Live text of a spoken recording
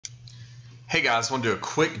Hey guys, I want to do a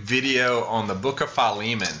quick video on the Book of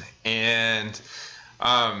Philemon. And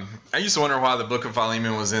I used to wonder why the Book of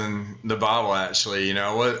Philemon was in the Bible, actually. You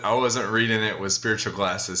know, I wasn't reading it with spiritual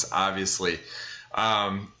glasses, obviously. But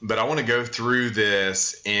I want to go through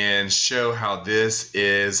this and show how this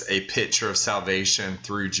is a picture of salvation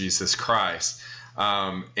through Jesus Christ.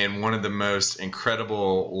 And one of the most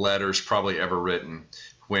incredible letters probably ever written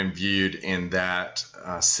when viewed in that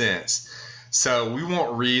sense. So we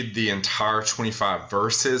won't read the entire 25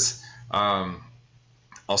 verses. I'll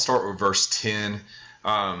start with verse 10.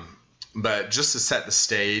 But just to set the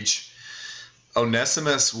stage,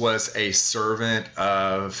 Onesimus was a servant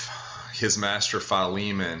of his master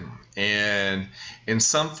Philemon, and in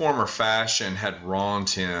some form or fashion had wronged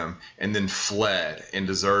him and then fled and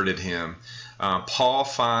deserted him. Paul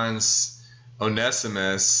finds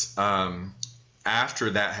Onesimus after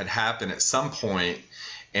that had happened at some point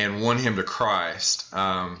and won him to Christ,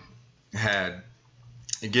 had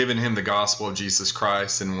given him the gospel of Jesus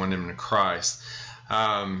Christ and won him to Christ.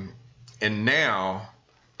 And now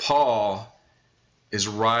Paul is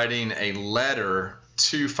writing a letter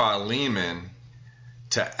to Philemon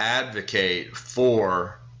to advocate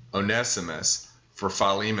for Onesimus, for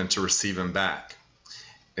Philemon to receive him back.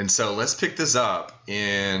 And so let's pick this up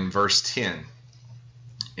in verse 10.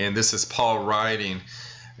 And this is Paul writing,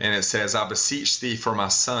 and it says, "I beseech thee for my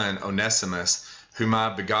son Onesimus, whom I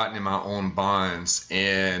have begotten in my own bonds."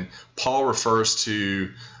 And Paul refers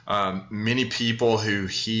to many people who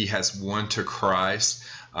he has won to Christ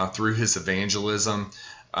through his evangelism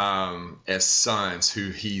as sons who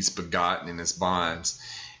he's begotten in his bonds.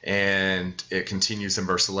 And it continues in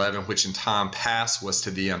verse 11, "which in time past was to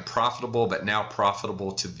thee unprofitable, but now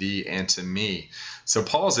profitable to thee and to me." So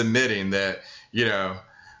Paul's admitting that, you know,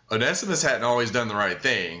 Onesimus hadn't always done the right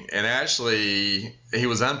thing, and actually he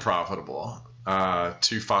was unprofitable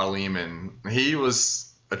to Philemon. He was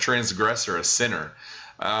a transgressor, a sinner.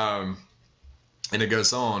 And it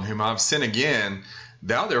goes on, "whom I've sinned again,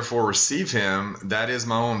 thou therefore receive him, that is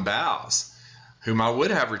my own bowels, whom I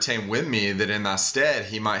would have retained with me, that in thy stead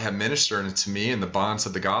he might have ministered unto me in the bonds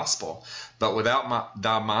of the gospel. But without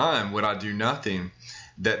thy mind would I do nothing,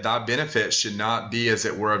 that thy benefit should not be as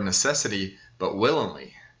it were of necessity, but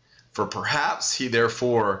willingly. For perhaps he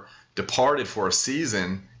therefore departed for a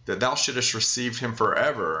season, that thou shouldest receive him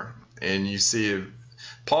forever." And you see,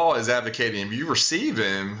 Paul is advocating, if you receive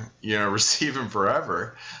him, you know, receive him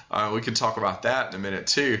forever. We can talk about that in a minute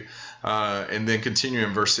too. And then continue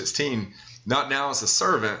in verse 16, "Not now as a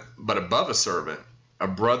servant, but above a servant, a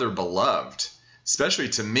brother beloved, especially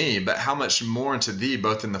to me, but how much more unto thee,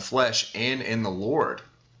 both in the flesh and in the Lord."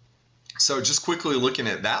 So just quickly looking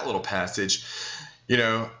at that little passage, you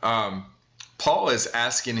know, Paul is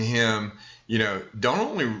asking him, you know, don't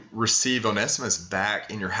only receive Onesimus back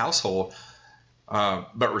in your household,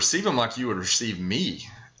 but receive him like you would receive me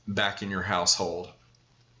back in your household.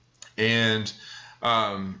 And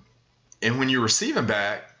when you receive him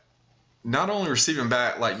back, not only receive him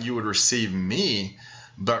back like you would receive me,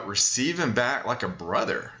 but receive him back like a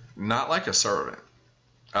brother, not like a servant.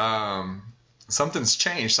 Something's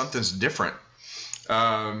changed, something's different.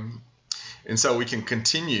 And so we can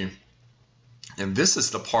continue. And this is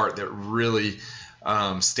the part that really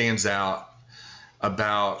stands out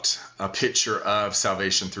about a picture of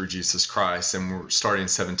salvation through Jesus Christ. And we're starting in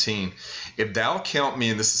 17. "If thou count me,"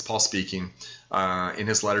 and this is Paul speaking in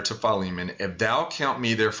his letter to Philemon, "if thou count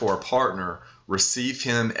me therefore a partner, receive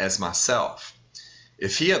him as myself.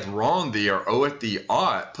 If he hath wronged thee or oweth thee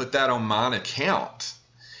aught, put that on mine account.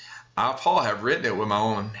 I, Paul, have written it with my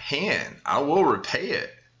own hand. I will repay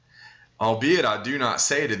it. Albeit I do not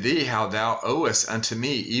say to thee how thou owest unto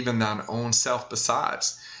me, even thine own self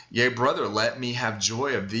besides. Yea, brother, let me have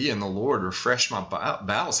joy of thee in the Lord, refresh my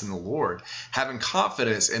bowels in the Lord. Having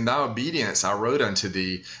confidence in thy obedience I wrote unto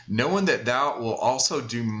thee, knowing that thou wilt also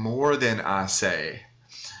do more than I say.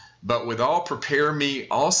 But withal prepare me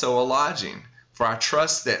also a lodging, for I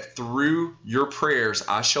trust that through your prayers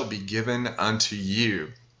I shall be given unto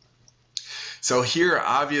you." So here,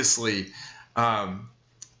 obviously,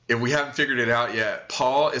 if we haven't figured it out yet,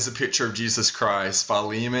 Paul is a picture of Jesus Christ,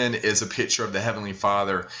 Philemon is a picture of the Heavenly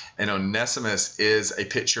Father, and Onesimus is a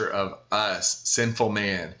picture of us, sinful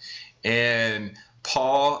man. And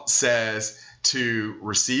Paul says to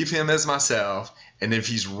receive him as myself, and if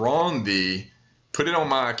he's wronged thee, put it on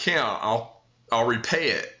my account, I'll repay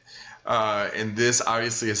it. And this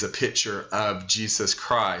obviously is a picture of Jesus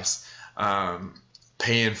Christ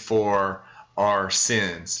paying for our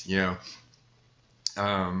sins, you know.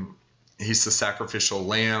 He's the sacrificial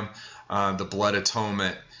lamb, the blood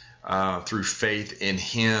atonement through faith in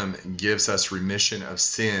him gives us remission of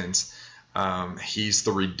sins. He's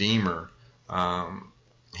the Redeemer.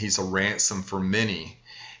 He's a ransom for many.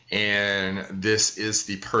 And this is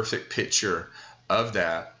the perfect picture of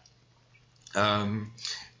that.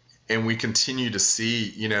 And we continue to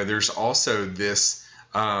see, there's also this,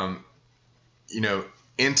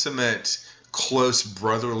 intimate, close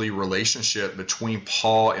brotherly relationship between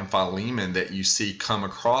Paul and Philemon that you see come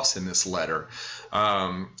across in this letter.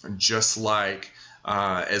 Just like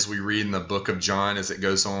as we read in the book of John, as it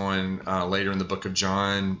goes on later in the book of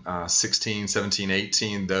John, 16, 17,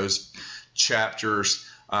 18, those chapters,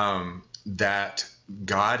 that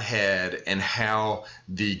Godhead and how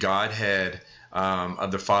the Godhead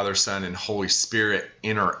of the Father, Son, and Holy Spirit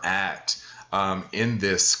interact in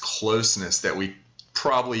this closeness that we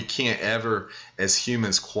probably can't ever as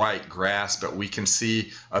humans quite grasp, but we can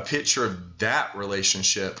see a picture of that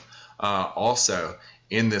relationship also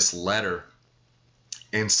in this letter.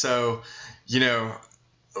 And so,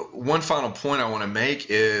 one final point I want to make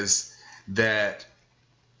is that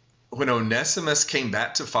when Onesimus came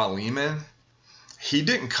back to Philemon, he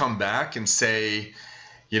didn't come back and say,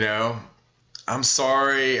 I'm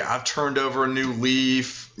sorry, I've turned over a new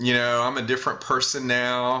leaf, I'm a different person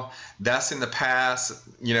now. That's in the past,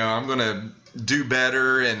 I'm going to do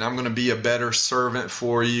better and I'm going to be a better servant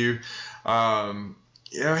for you.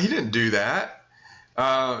 He didn't do that.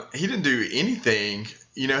 He didn't do anything.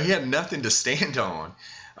 He had nothing to stand on.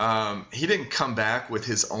 He didn't come back with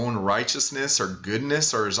his own righteousness or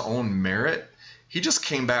goodness or his own merit. He just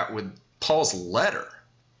came back with Paul's letter,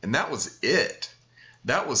 and that was it.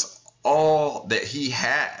 That was all that he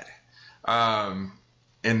had, and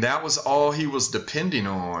that was all he was depending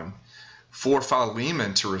on for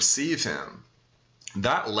Philemon to receive him.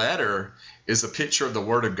 That letter is a picture of the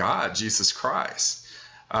Word of God, Jesus Christ.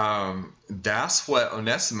 That's what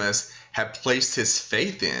Onesimus had placed his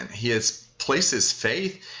faith in. He has placed his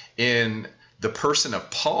faith in the person of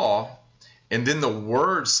Paul and then the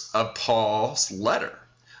words of Paul's letter.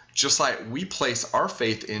 Just like we place our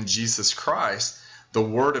faith in Jesus Christ, the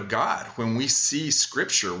Word of God. When we see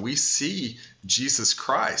Scripture, we see Jesus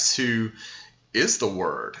Christ, who is the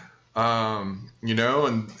Word. And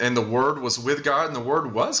the Word was with God, and the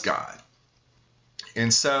Word was God.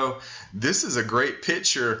 And so this is a great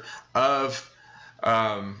picture of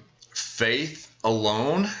faith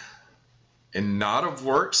alone and not of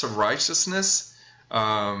works of righteousness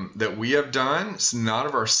that we have done. It's not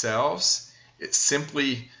of ourselves. It's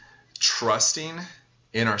simply trusting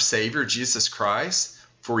in our Savior, Jesus Christ,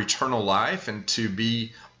 for eternal life and to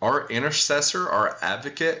be our intercessor, our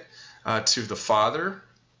advocate to the Father.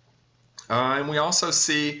 And we also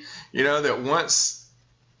see, that once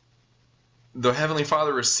the Heavenly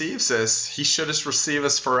Father receives us, He should just receive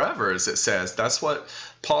us forever, as it says. That's what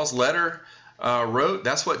Paul's letter wrote.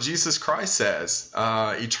 That's what Jesus Christ says.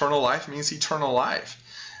 Eternal life means eternal life.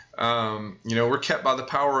 We're kept by the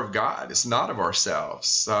power of God. It's not of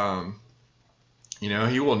ourselves.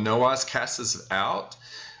 He will no wise cast us out.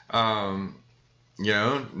 No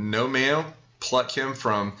man pluck him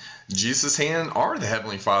from Jesus' hand or the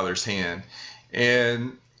Heavenly Father's hand.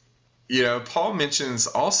 And, Paul mentions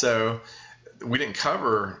also, we didn't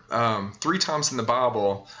cover 3 times in the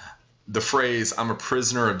Bible the phrase, I'm a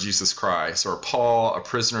prisoner of Jesus Christ, or Paul, a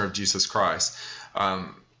prisoner of Jesus Christ.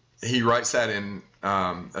 He writes that in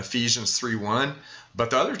Ephesians 3:1,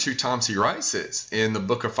 but the other 2 times he writes it in the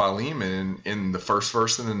book of Philemon in the 1st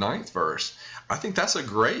verse and the 9th verse. I think that's a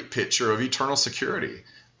great picture of eternal security.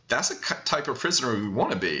 That's a type of prisoner we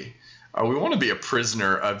want to be. We want to be a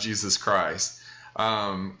prisoner of Jesus Christ,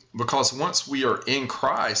 because once we are in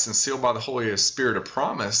Christ and sealed by the Holy Spirit of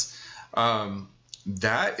promise,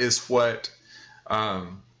 that is what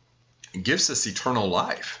gives us eternal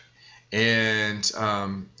life. And,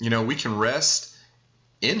 we can rest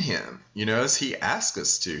in Him, as He asks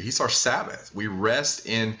us to. He's our Sabbath. We rest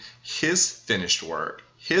in His finished work,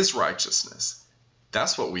 His righteousness.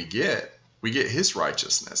 That's what we get. We get His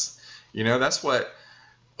righteousness. That's what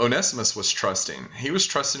Onesimus was trusting. He was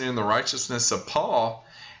trusting in the righteousness of Paul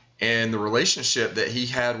and the relationship that he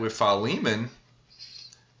had with Philemon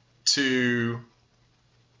to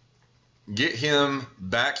get him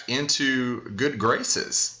back into good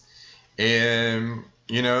graces. And,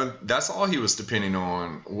 that's all he was depending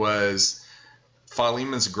on, was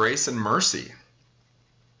Philemon's grace and mercy.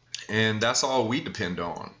 And that's all we depend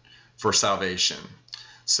on for salvation.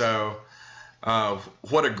 So,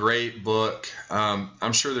 what a great book.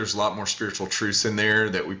 I'm sure there's a lot more spiritual truths in there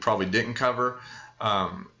that we probably didn't cover.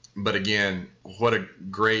 But again, what a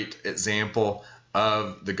great example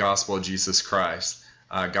of the gospel of Jesus Christ.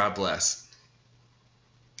 God bless.